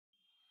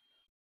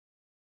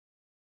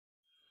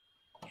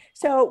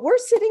So we're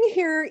sitting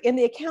here in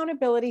the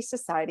Accountability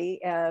Society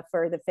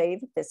for the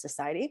Fave Biz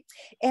Society.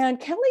 And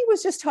Kelly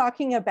was just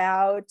talking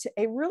about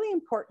a really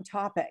important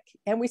topic.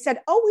 And we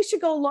said, oh, we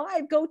should go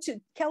live. Go to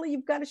Kelly,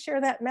 you've got to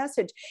share that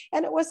message.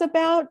 And it was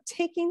about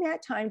taking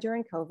that time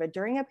during COVID,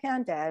 during a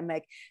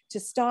pandemic, to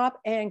stop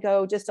and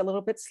go just a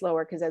little bit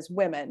slower. Because as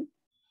women,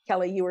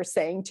 Kelly, you were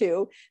saying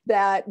too,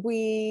 that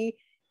we're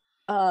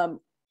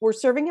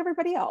serving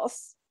everybody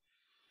else.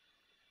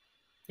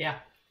 Yeah.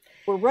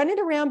 We're running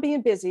around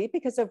being busy,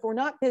 because if we're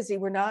not busy,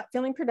 we're not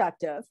feeling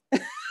productive.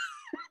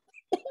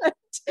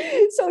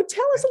 So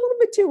tell us a little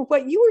bit too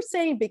what you were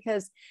saying,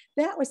 because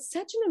that was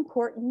such an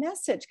important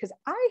message, because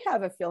I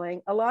have a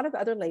feeling a lot of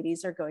other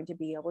ladies are going to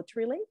be able to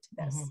relate to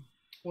this.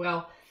 Mm-hmm.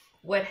 Well,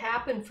 what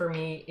happened for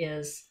me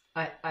is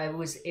I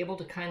was able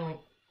to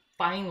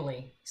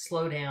finally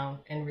slow down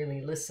and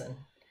really listen.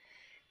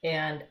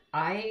 And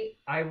I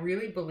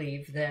really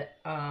believe that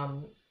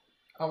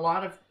a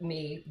lot of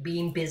me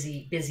being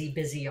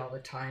busy all the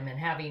time and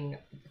having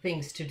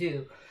things to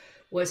do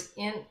was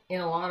in a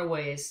lot of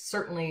ways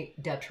certainly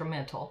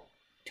detrimental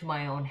to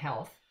my own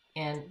health.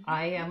 And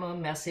I am a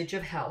message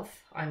of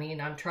health. I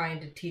mean, I'm trying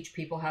to teach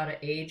people how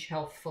to age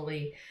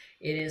healthfully.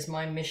 It is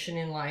my mission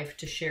in life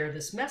to share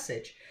this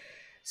message.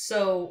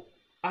 So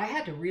I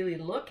had to really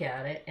look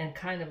at it and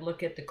kind of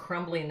look at the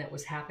crumbling that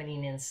was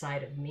happening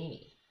inside of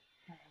me.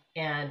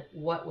 And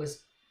what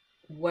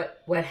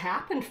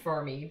happened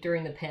for me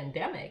during the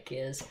pandemic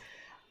is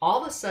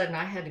all of a sudden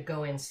I had to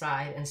go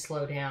inside and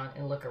slow down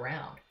and look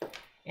around.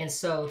 And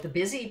so the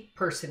busy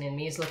person in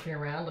me is looking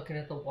around, looking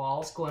at the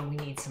walls, going, we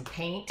need some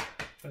paint.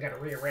 I've got to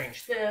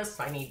rearrange this.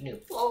 I need new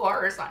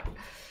floors.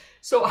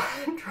 So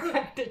I'm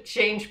trying to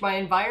change my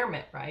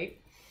environment, right?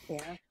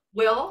 Yeah.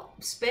 Well,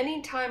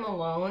 spending time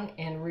alone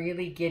and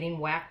really getting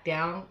whacked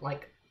down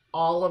like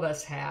all of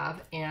us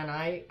have. And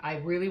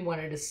I really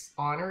wanted to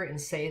honor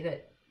and say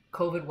that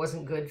COVID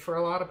wasn't good for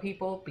a lot of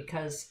people,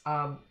 because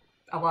a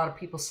lot of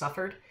people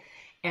suffered.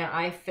 And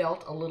I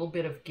felt a little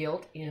bit of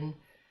guilt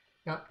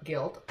not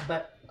guilt,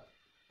 but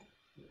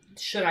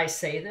should I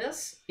say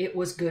this? It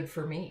was good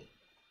for me.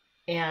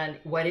 And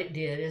what it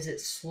did is it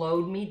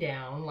slowed me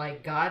down.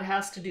 Like God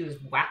has to do is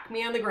whack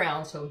me on the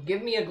ground. So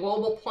give me a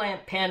global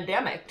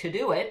pandemic to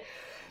do it,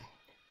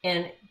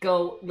 and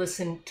go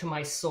listen to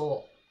my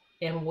soul.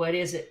 And what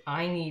is it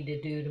I need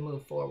to do to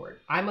move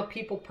forward? I'm a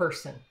people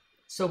person.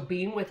 So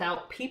being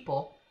without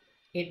people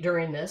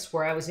during this,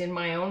 where I was in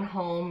my own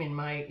home, in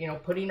my,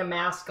 putting a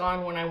mask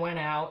on when I went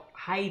out,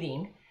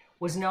 hiding,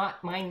 was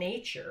not my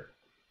nature.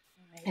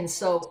 Right. And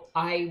so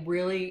I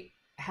really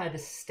had to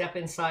step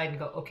inside and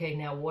go, okay,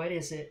 now what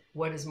is it?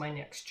 What is my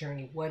next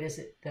journey? What is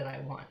it that I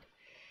want?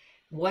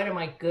 What am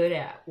I good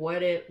at?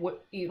 What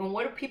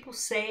do people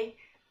say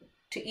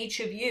to each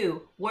of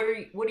you? What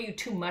are you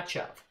too much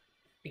of?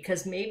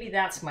 Because maybe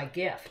that's my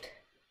gift.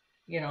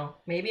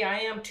 Maybe I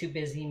am too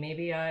busy.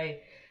 Maybe I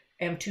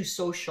am too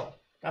social.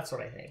 That's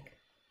what I think.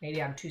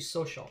 Maybe I'm too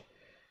social.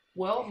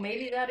 Well,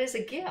 maybe that is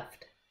a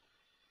gift.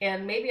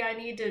 And maybe I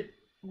need to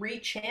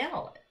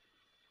rechannel it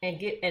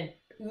and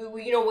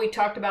we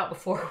talked about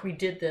before we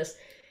did this,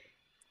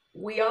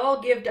 we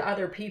all give to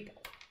other people.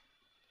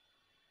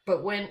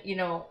 But when,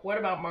 what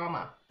about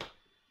mama?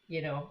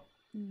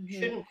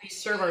 Shouldn't we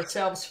serve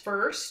ourselves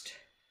first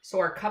so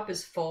our cup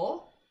is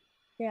full?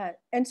 Yeah.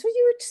 And so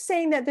you were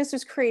saying that this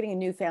was creating a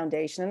new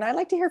foundation. And I'd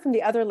like to hear from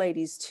the other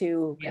ladies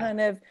too, kind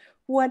of,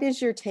 what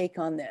is your take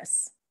on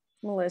this?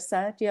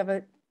 Melissa, do you have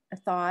a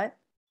thought?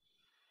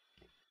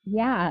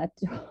 Yeah,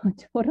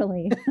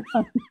 totally.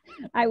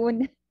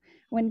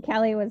 When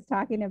Kelly was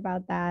talking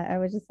about that, I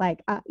was just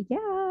like,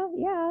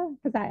 yeah,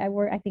 because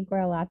I think we're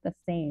a lot the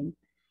same,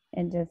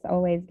 and just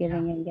always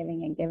giving and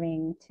giving and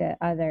giving to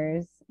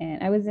others.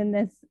 And I was in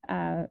this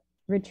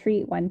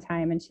retreat one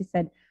time, and she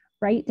said,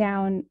 write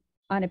down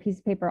on a piece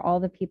of paper all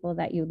the people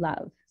that you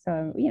love.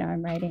 So,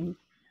 I'm writing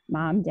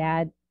mom,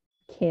 dad,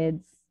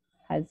 kids,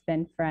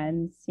 husband,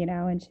 friends,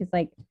 and she's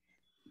like,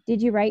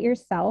 did you write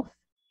yourself?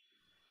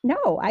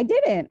 No, I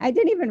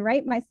didn't even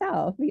write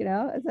myself,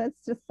 so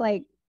it's just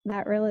like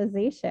that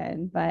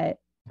realization. But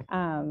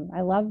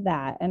I love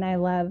that. And I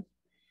love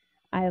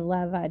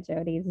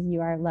Jody's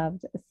 "You Are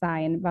Loved"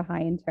 sign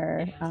behind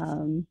her.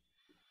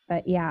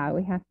 But yeah,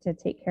 we have to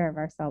take care of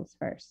ourselves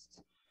first,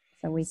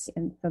 so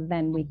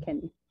then we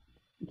can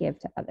give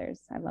to others.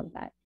 I love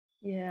that.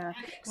 Yeah.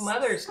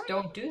 Mothers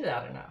don't do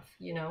that enough,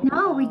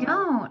 No, we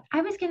don't.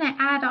 I was going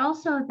to add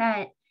also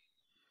that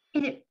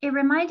it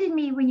reminded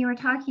me when you were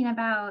talking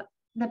about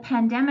the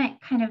pandemic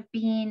kind of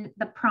being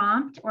the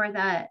prompt, or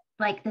the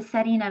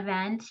setting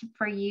event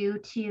for you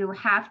to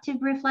have to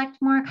reflect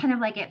more, kind of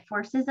like it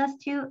forces us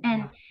to.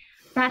 And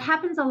that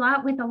happens a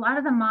lot with a lot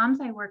of the moms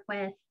I work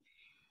with.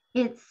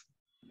 It's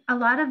a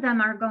lot of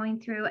them are going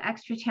through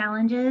extra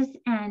challenges,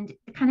 and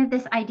kind of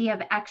this idea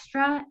of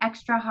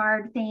extra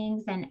hard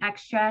things and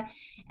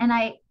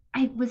I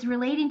was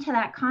relating to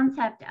that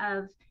concept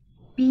of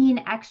being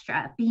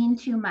extra, being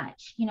too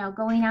much,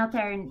 going out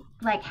there and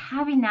like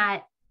having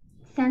that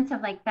sense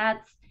of like,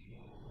 that's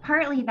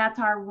partly that's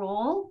our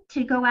role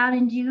to go out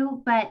and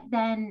do, but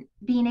then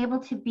being able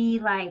to be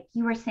like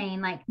you were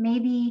saying, like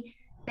maybe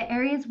the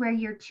areas where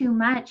you're too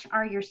much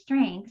are your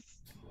strengths,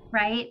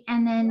 right?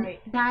 And then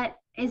Right. that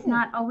is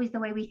not always the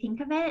way we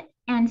think of it.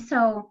 And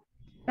so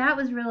that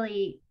was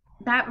really,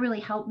 that really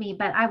helped me.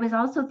 But I was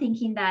also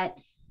thinking that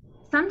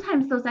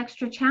sometimes those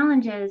extra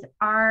challenges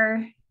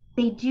are,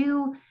 they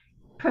do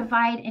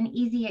provide an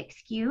easy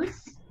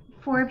excuse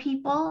for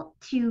people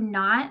to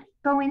not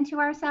go into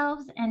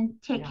ourselves and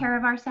take care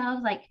of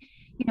ourselves. Like,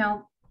 you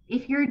know,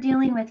 if you're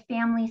dealing with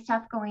family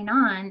stuff going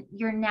on,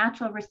 your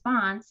natural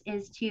response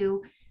is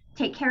to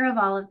take care of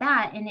all of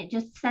that. And it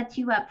just sets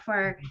you up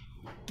for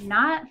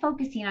not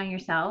focusing on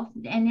yourself.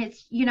 And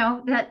it's, you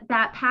know,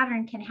 that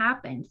pattern can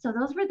happen. So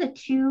those were the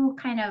two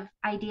kind of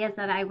ideas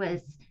that I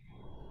was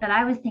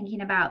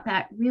thinking about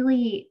that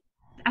really,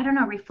 I don't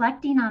know,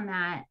 reflecting on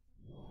that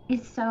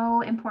is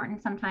so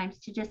important sometimes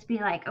to just be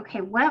like,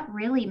 okay, what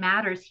really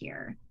matters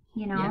here?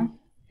 You know? Yeah.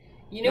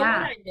 You know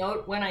Yeah.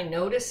 when I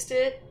noticed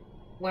it,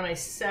 when I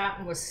sat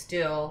and was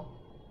still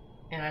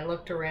and I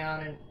looked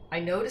around and I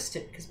noticed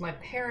it because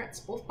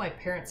both my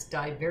parents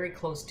died very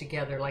close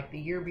together, like the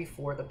year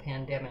before the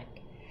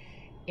pandemic.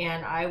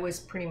 And I was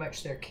pretty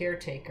much their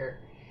caretaker.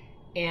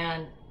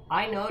 And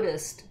I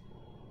noticed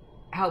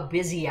how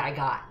busy I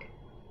got.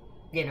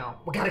 You know,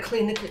 we got to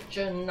clean the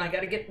kitchen. I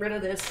got to get rid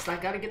of this. I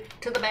got to get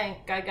to the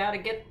bank. I got to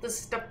get this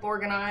stuff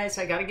organized.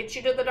 I got to get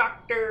you to the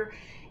doctor.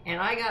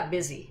 And I got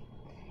busy.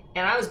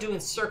 And I was doing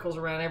circles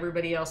around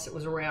everybody else that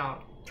was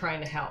around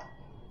trying to help.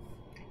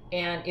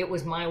 And it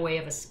was my way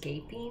of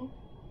escaping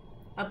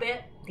a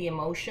bit the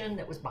emotion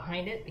that was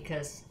behind it,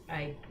 because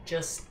I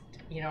just,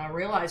 you know, I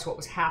realized what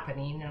was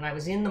happening and I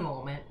was in the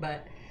moment,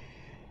 but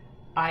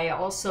I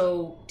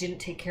also didn't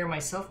take care of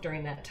myself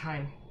during that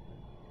time.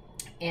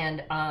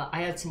 And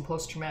I had some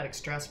post-traumatic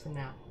stress from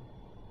that.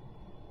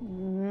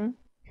 Mhm.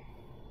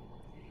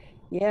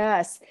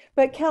 Yes.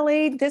 But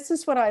Kelly, this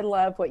is what I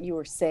love what you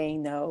were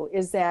saying though,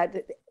 is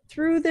that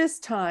through this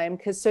time,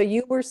 because so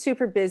you were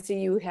super busy,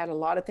 you had a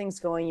lot of things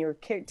going, you were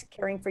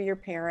caring for your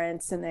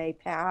parents and they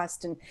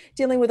passed and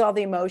dealing with all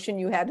the emotion.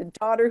 You had a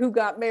daughter who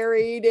got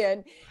married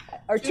and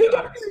or Two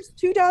daughters.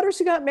 two daughters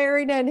who got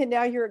married, and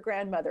now you're a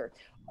grandmother.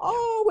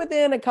 All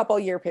within a couple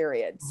year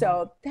period.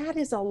 So that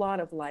is a lot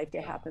of life to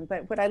happen.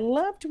 But what I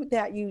loved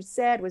that you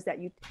said was that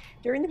you,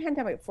 during the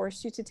pandemic,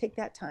 forced you to take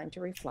that time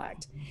to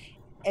reflect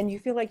and you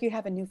feel like you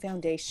have a new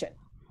foundation.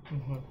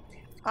 Mm-hmm.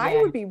 I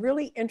Yeah. would be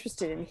really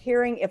interested in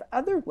hearing if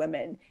other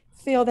women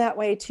feel that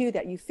way too,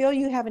 that you feel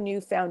you have a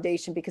new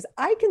foundation, because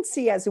I can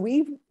see as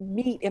we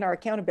meet in our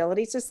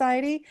accountability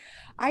society,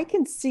 I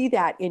can see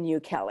that in you,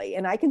 Kelly,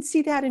 and I can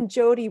see that in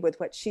Jody with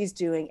what she's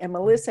doing, and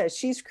Melissa as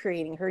she's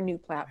creating her new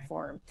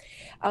platform.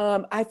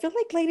 I feel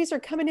like ladies are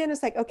coming in.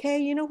 It's like, okay,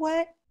 you know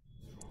what?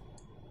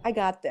 I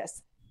got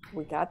this.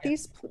 We've got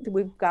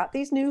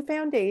these new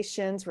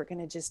foundations. We're going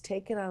to just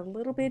take it a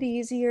little bit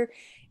easier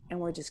and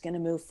we're just going to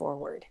move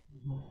forward.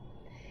 Mm-hmm.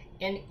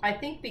 And I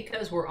think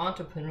because we're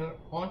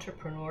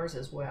entrepreneurs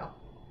as well,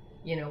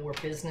 you know, we're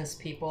business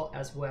people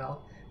as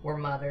well, we're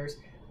mothers,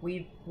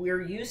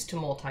 we're used to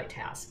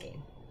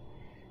multitasking.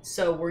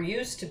 So we're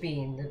used to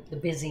being the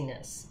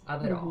busyness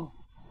of it all.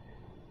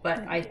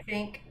 But I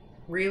think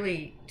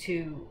really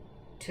to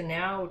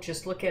now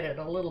just look at it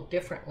a little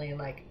differently,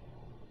 like,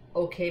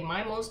 okay,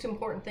 my most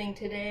important thing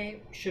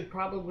today should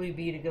probably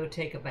be to go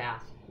take a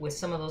bath with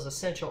some of those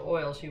essential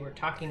oils you were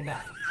talking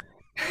about.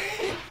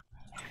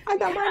 I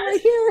got mine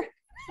right here.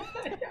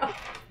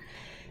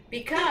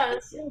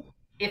 Because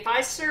if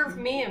I serve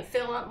me and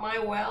fill up my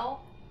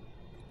well,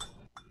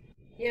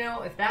 you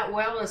know, if that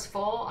well is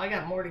full, I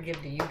got more to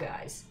give to you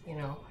guys, you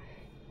know.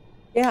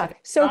 Yeah.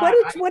 So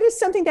what is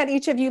something that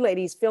each of you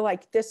ladies feel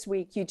like this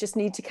week you just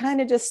need to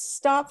kind of just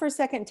stop for a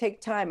second and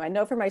take time? I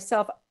know for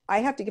myself, I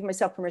have to give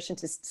myself permission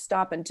to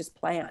stop and just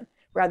plan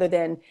rather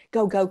than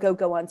go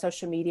on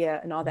social media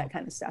and all that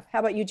kind of stuff. How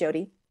about you,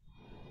 Jody?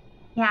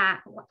 Yeah.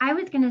 I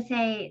was going to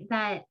say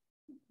that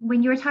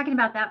when you were talking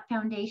about that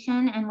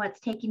foundation and what's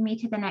taking me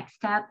to the next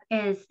step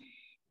is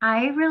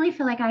I really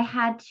feel like I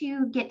had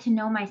to get to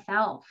know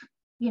myself.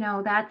 You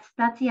know, that's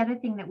the other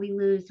thing that we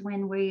lose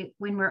when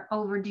we're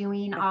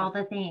overdoing all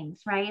the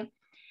things, right?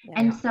 Yeah.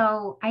 And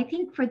so I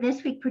think for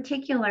this week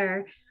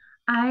particular,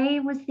 I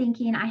was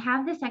thinking I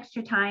have this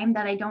extra time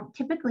that I don't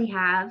typically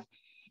have.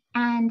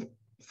 And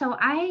so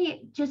I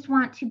just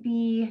want to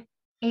be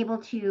able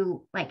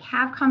to like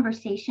have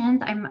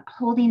conversations. I'm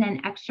holding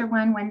an extra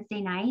one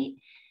Wednesday night,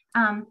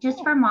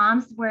 just for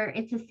moms where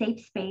it's a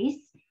safe space.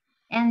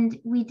 And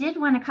we did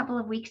one a couple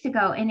of weeks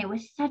ago, and it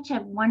was such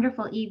a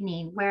wonderful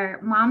evening where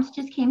moms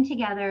just came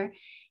together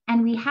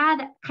and we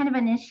had kind of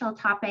an initial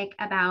topic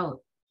about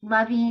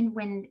loving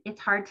when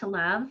it's hard to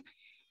love.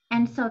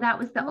 And so that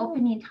was the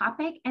opening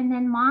topic. And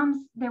then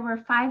moms, there were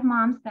 5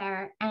 moms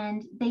there,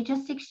 and they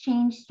just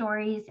exchanged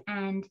stories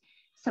and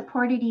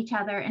supported each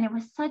other. And it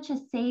was such a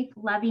safe,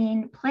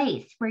 loving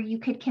place where you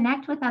could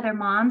connect with other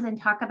moms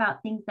and talk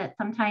about things that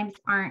sometimes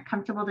aren't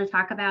comfortable to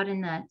talk about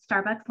in the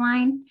Starbucks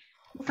line.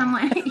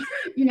 someone,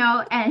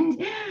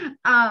 and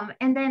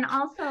then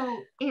also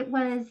it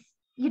was,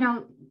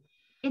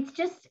 it's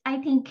just, I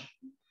think,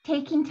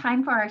 taking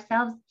time for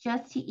ourselves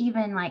just to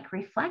even like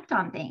reflect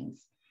on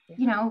things.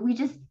 We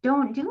just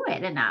don't do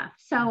it enough.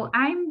 So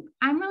I'm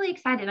really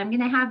excited. I'm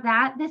going to have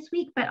that this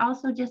week, but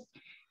also just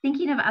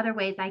thinking of other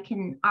ways I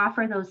can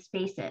offer those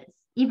spaces,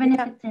 even if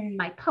it's in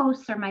my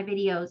posts or my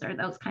videos or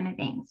those kind of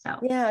things. So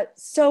yeah.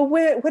 So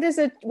what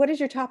is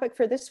your topic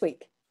for this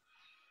week?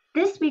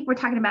 This week we're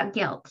talking about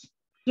guilt,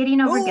 getting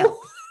over guilt.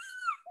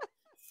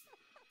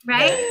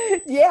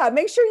 Right? Yeah,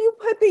 make sure you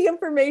put the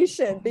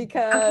information,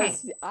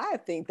 because I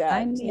think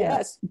that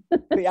yes.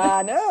 Yeah,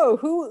 I know.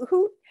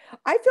 Who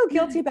I feel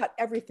guilty about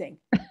everything.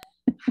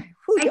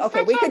 It's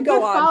such we could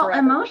go on forever.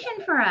 Emotion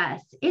for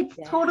us. It's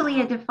totally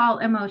a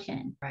default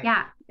emotion. Right.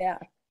 Yeah. Yeah.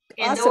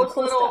 And awesome, those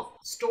little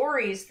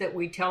stories that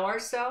we tell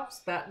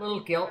ourselves, that little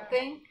guilt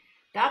thing,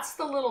 that's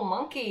the little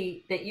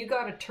monkey that you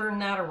got to turn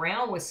that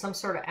around with some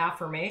sort of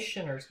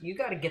affirmation, or you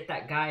got to get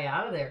that guy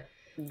out of there,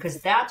 because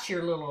that's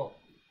your little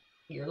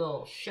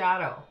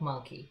shadow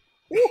monkey.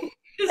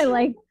 I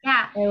like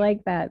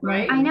that.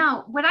 Right? I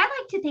know. What I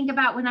like to think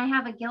about when I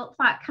have a guilt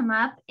thought come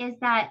up is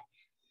that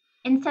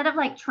instead of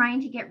like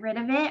trying to get rid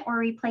of it or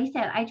replace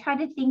it, I try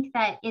to think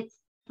that it's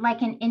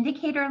like an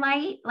indicator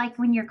light, like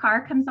when your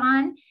car comes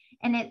on,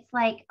 and it's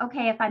like,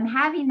 okay, if I'm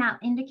having that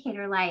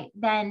indicator light,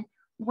 then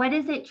what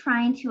is it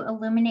trying to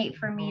illuminate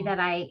for me that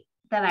I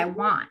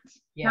want?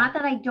 Not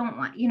that I don't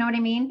want, you know what I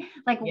mean?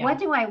 Like, what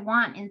do I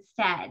want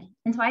instead?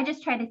 And so I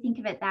just try to think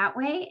of it that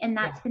way. And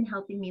that's been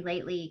helping me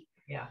lately.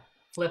 Yeah.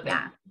 Flip it.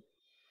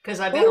 Because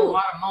I bet a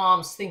lot of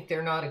moms think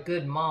they're not a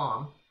good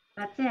mom.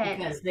 That's it.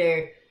 Because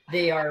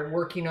they are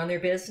working on their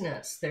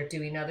business. They're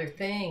doing other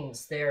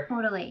things. They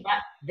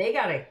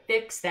got to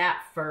fix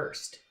that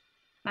first.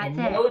 That's and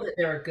know that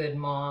they're a good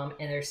mom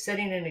and they're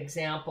setting an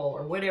example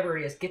or whatever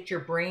it is. Get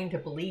your brain to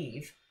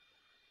believe.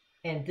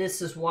 And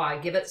this is why.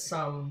 Give it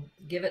some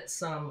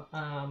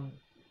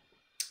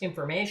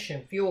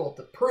information, fuel,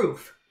 the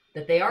proof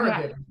that they are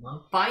a good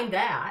mom. Find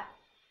that,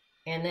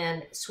 and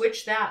then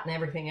switch that, and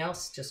everything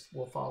else just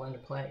will fall into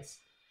place.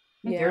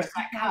 There's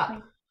that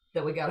cup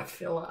that we got to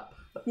fill up.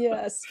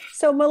 Yes.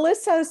 So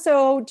Melissa,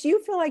 do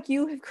you feel like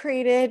you have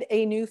created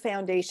a new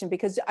foundation?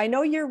 Because I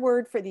know your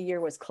word for the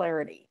year was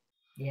clarity.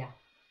 Yeah.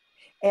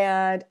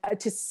 And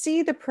to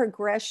see the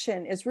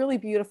progression is really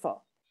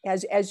beautiful.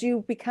 As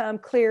you become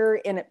clear,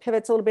 and it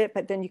pivots a little bit,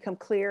 but then you come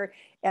clear,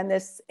 and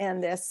this.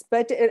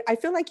 But I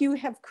feel like you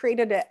have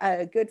created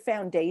a good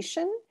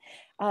foundation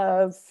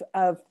of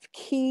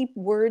key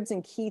words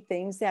and key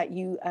things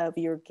of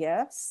your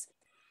gifts.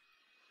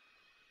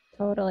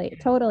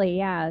 Totally.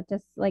 Yeah.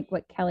 Just like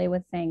what Kelly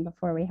was saying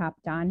before we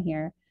hopped on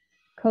here,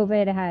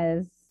 COVID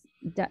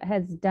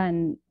has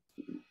done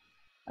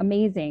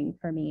amazing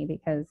for me,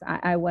 because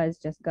I was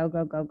just go.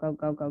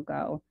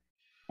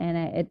 And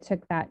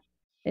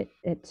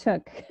it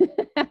took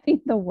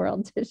having the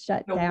world to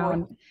shut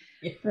down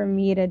for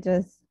me to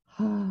just,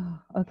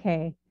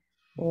 okay,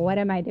 what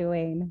am I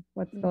doing?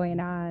 What's going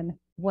on?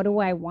 What do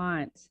I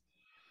want?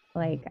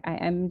 Like,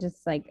 I'm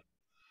just like,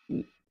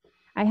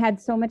 I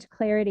had so much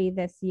clarity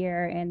this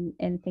year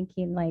and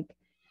thinking like,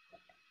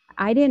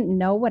 I didn't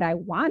know what I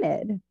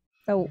wanted.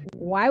 So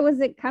why was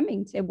it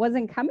coming? It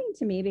wasn't coming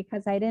to me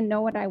because I didn't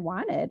know what I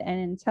wanted. And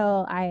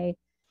until I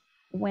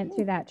went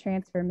through that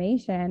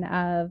transformation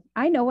of,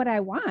 I know what I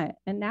want.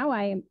 And now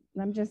I'm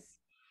just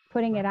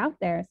putting it out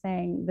there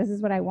saying, this is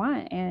what I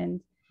want.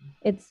 And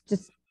it's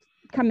just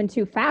coming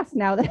too fast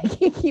now that I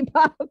can't keep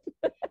up.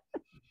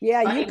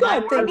 Yeah, you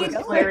got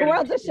the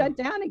world to shut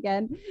down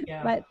again.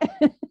 Yeah. But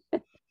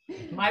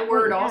my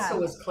word also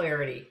was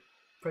clarity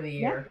for the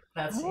year.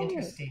 That's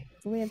interesting.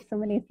 We have so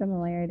many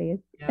similarities.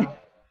 Yeah.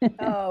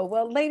 Oh,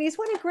 well, ladies,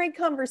 what a great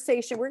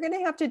conversation. We're going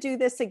to have to do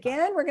this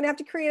again. We're going to have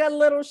to create a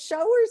little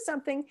show or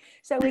something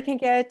so we can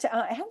have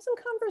some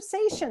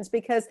conversations,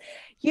 because,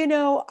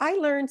 I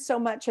learned so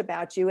much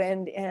about you,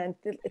 and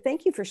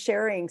thank you for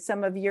sharing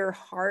some of your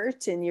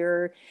heart and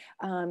your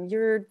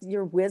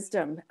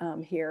wisdom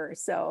here.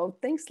 So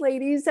thanks,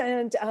 ladies.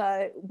 And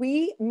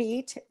we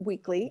meet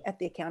weekly at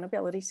the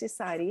Accountability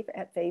Society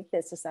at Fave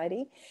Biz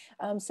Society.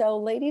 So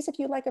ladies, if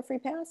you'd like a free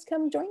pass,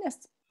 come join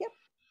us. Yep.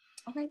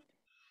 All right.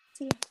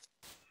 See you.